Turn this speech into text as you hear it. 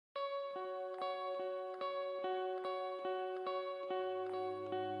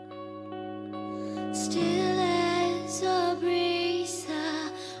Still as a breeze,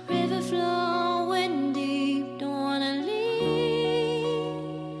 a river flowing deep. Don't wanna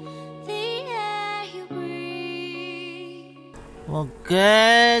leave the air you breathe. Well,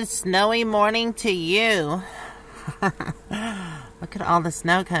 good snowy morning to you. Look at all the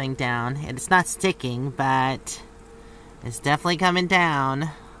snow coming down. It's not sticking, but it's definitely coming down.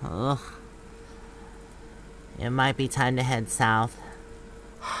 Ugh. It might be time to head south.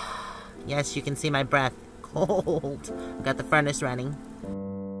 Yes, you can see my breath. Cold. I've got the furnace running.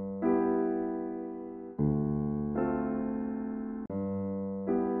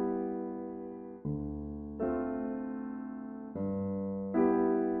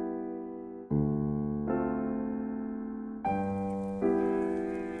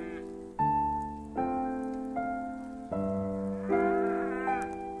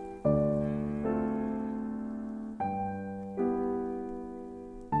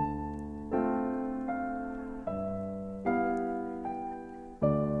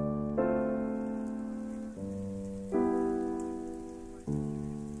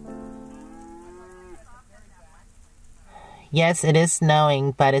 Yes, it is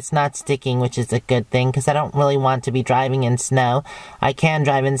snowing, but it's not sticking, which is a good thing, because I don't really want to be driving in snow. I can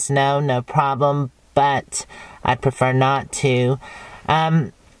drive in snow, no problem, but I'd prefer not to.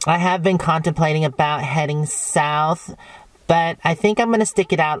 I have been contemplating about heading south, but I think I'm going to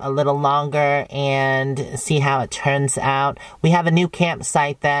stick it out a little longer and see how it turns out. We have a new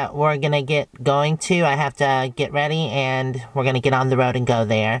campsite that we're going to get going to. I have to get ready, and we're going to get on the road and go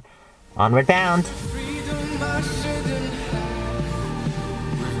there. Onward Bound.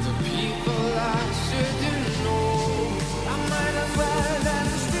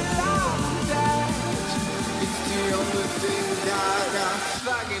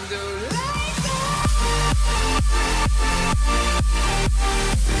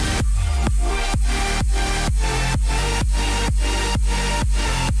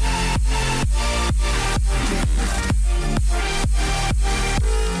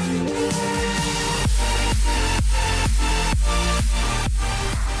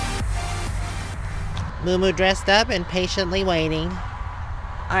 Moo-moo dressed up and patiently waiting.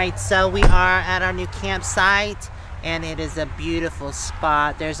 Alright, so we are at our new campsite, and it is a beautiful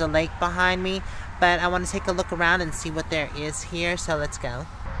spot. There's a lake behind me, but I want to take a look around and see what there is here, so let's go.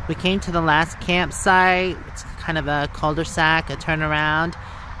 We came to the last campsite. It's kind of a cul-de-sac, a turnaround,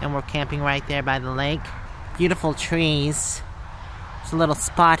 and we're camping right there by the lake. Beautiful trees. There's a little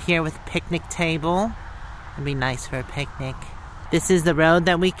spot here with a picnic table. It'd be nice for a picnic. This is the road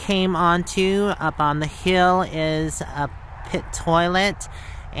that we came onto. Up on the hill is a pit toilet,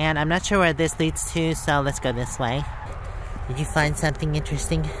 and I'm not sure where this leads to, so let's go this way. Did you find something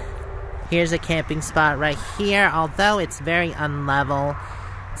interesting? Here's a camping spot right here, although it's very unlevel.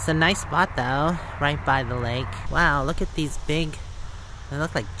 It's a nice spot though, right by the lake. Wow, look at these big, they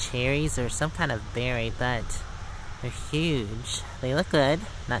look like cherries or some kind of berry, but they're huge. They look good.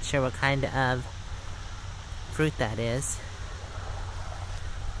 Not sure what kind of fruit that is.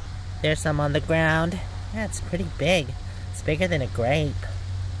 There's some on the ground. Yeah, it's pretty big. It's bigger than a grape.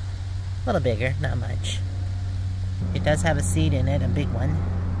 A little bigger, not much. It does have a seed in it, a big one.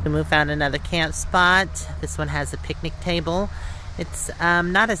 We found another camp spot. This one has a picnic table. It's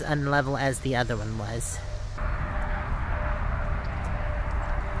not as unlevel as the other one was.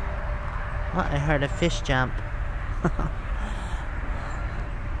 Well, I heard a fish jump.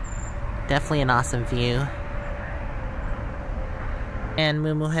 Definitely an awesome view. And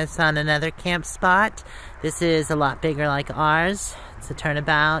Moo-moo has found another camp spot. This is a lot bigger like ours. It's a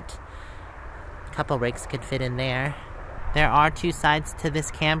turnabout. A couple rigs could fit in there. There are two sides to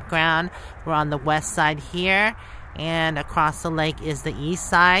this campground. We're on the west side here, and across the lake is the east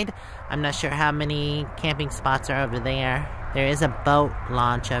side. I'm not sure how many camping spots are over there. There is a boat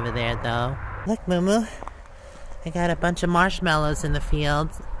launch over there though. Look, Moo-moo, I got a bunch of marshmallows in the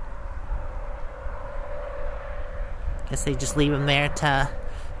field. Guess they just leave them there to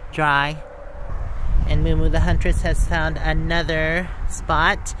dry. And Moo-moo the huntress has found another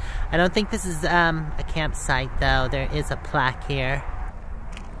spot. I don't think this is a campsite though. There is a plaque here.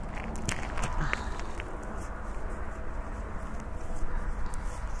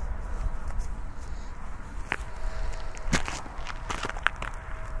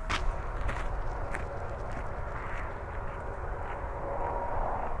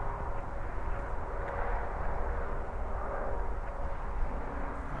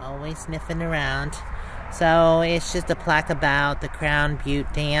 Always sniffing around. So it's just a plaque about the Crown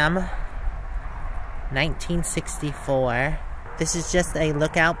Butte Dam, 1964. This is just a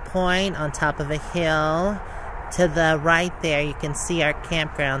lookout point on top of a hill To the right there, you can see our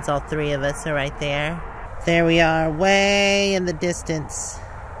campgrounds. All three of us are right there. There we are, way in the distance.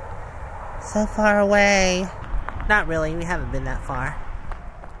 So far away. Not really, we haven't been that far.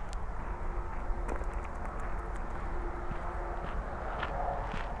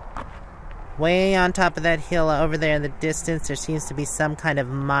 Way on top of that hill over there in the distance, there seems to be some kind of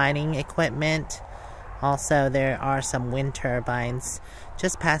mining equipment. Also, there are some wind turbines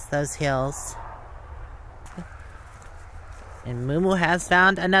just past those hills. And Moo-moo has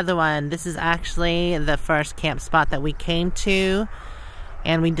found another one. This is actually the first camp spot that we came to,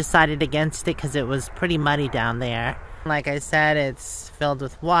 and we decided against it because it was pretty muddy down there. Like I said, it's filled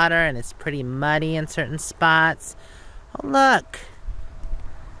with water and it's pretty muddy in certain spots. Oh, look!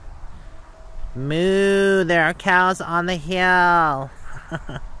 Moo! There are cows on the hill.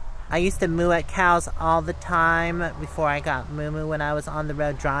 I used to moo at cows all the time before I got Moo-moo when I was on the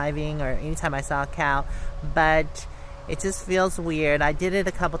road driving or anytime I saw a cow, but it just feels weird. I did it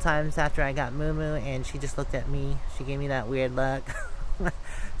a couple times after I got Moo-moo and she just looked at me. She gave me that weird look.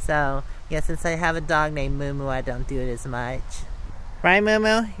 So, yeah, since I have a dog named Moo-moo, I don't do it as much. Right,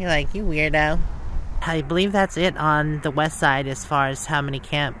 Moo-moo? You're like, you weirdo. I believe that's it on the west side as far as how many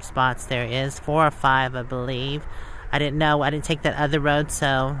camp spots there is. 4 or 5, I believe. I didn't know. I didn't take that other road,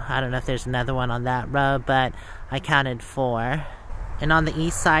 so I don't know if there's another one on that road, but I counted 4. And on the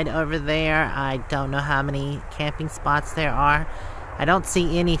east side over there, I don't know how many camping spots there are. I don't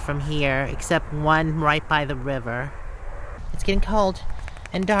see any from here, except one right by the river. It's getting cold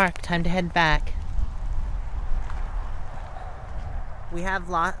and dark. Time to head back. We have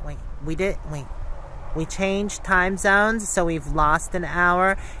lost... We changed time zones, so we've lost an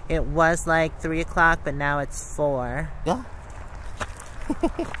hour. It was like 3 o'clock, but now it's 4. Yeah.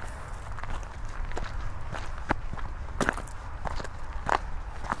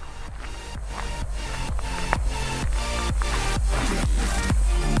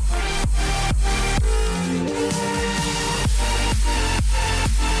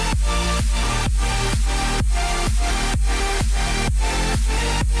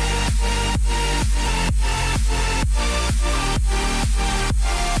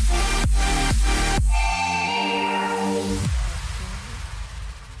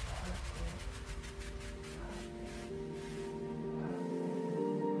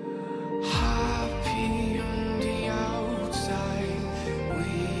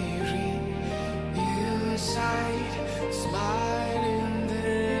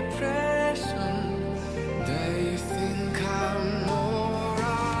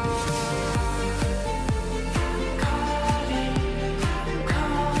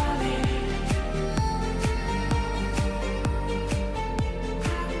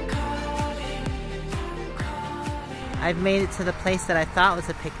 I've made it to the place that I thought was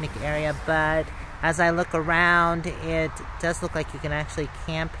a picnic area, but as I look around, it does look like you can actually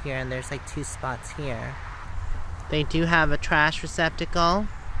camp here, and there's like 2 spots here. They do have a trash receptacle.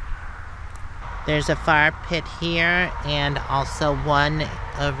 There's a fire pit here, and also one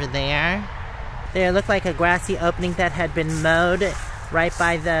over there. There looked like a grassy opening that had been mowed right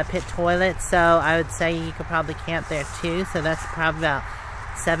by the pit toilet, so I would say you could probably camp there too, so that's probably about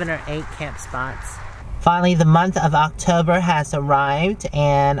 7 or 8 camp spots. Finally, the month of October has arrived,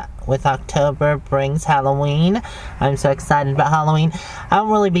 and with October brings Halloween. I'm so excited about Halloween. I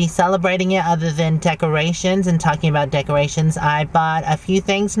won't really be celebrating it other than decorations, and talking about decorations, I bought a few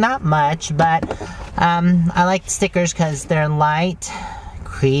things, not much, but I like stickers because they're light,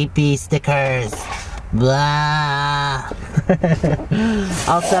 creepy stickers. Blah.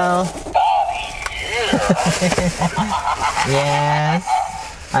 Also, yes,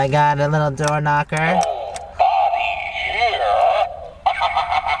 I got a little door knocker.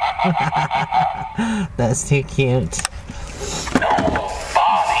 That's too cute.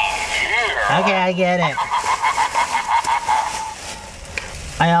 Okay, I get it.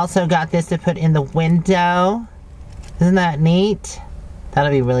 I also got this to put in the window. Isn't that neat?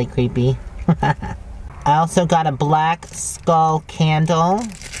 That'll be really creepy. I also got a black skull candle.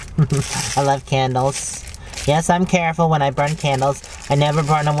 I love candles. Yes, I'm careful when I burn candles. I never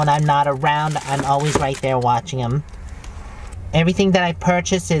burn them when I'm not around. I'm always right there watching them. Everything that I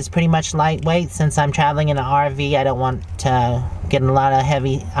purchased is pretty much lightweight. Since I'm traveling in an RV, I don't want to get a lot of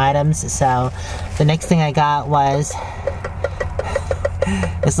heavy items. So the next thing I got was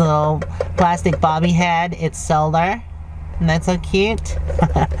this little plastic bobby head. It's solar. Isn't that so cute?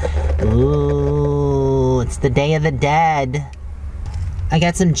 Ooh, it's the Day of the Dead. I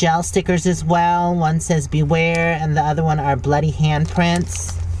got some gel stickers as well. One says beware, and the other one are bloody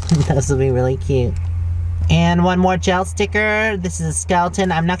handprints. Those will be really cute. And one more gel sticker. This is a skeleton.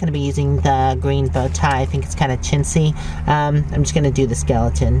 I'm not going to be using the green bow tie. I think it's kind of chintzy. I'm just going to do the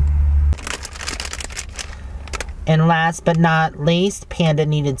skeleton. And last but not least, Panda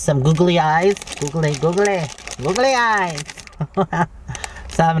needed some googly eyes. Googly eyes.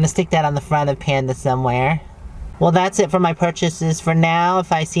 So I'm going to stick that on the front of Panda somewhere. Well, that's it for my purchases for now.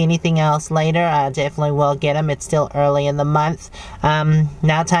 If I see anything else later, I definitely will get them. It's still early in the month.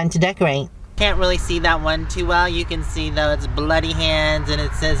 Now time to decorate. Can't really see that one too well. You can see though it's bloody hands and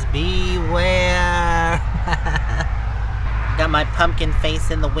it says beware. Got my pumpkin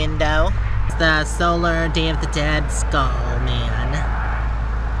face in the window. It's the solar Day of the Dead skull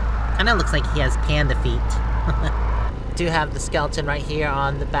man. Kinda looks like he has panda feet. Do have the skeleton right here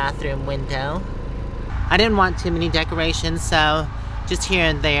on the bathroom window. I didn't want too many decorations, so just here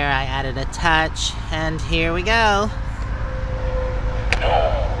and there I added a touch, and here we go.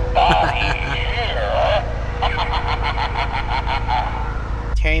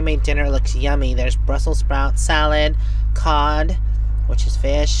 Terry made dinner, looks yummy. There's Brussels sprout salad, cod, which is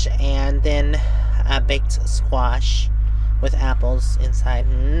fish, and then a baked squash with apples inside.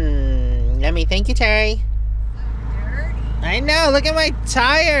 Yummy. Thank you, Terry. Dirty. I know, look at my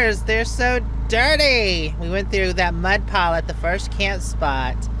tires. They're so dirty. We went through that mud pile at the first camp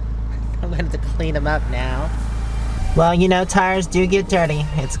spot. I'm going to clean them up now. Well, you know, tires do get dirty.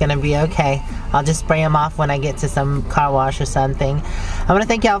 It's going to be okay. I'll just spray them off when I get to some car wash or something. I want to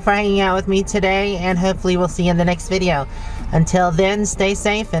thank y'all for hanging out with me today, and hopefully we'll see you in the next video. Until then, stay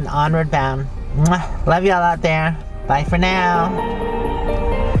safe and onward bound. Mwah. Love y'all out there. Bye for now.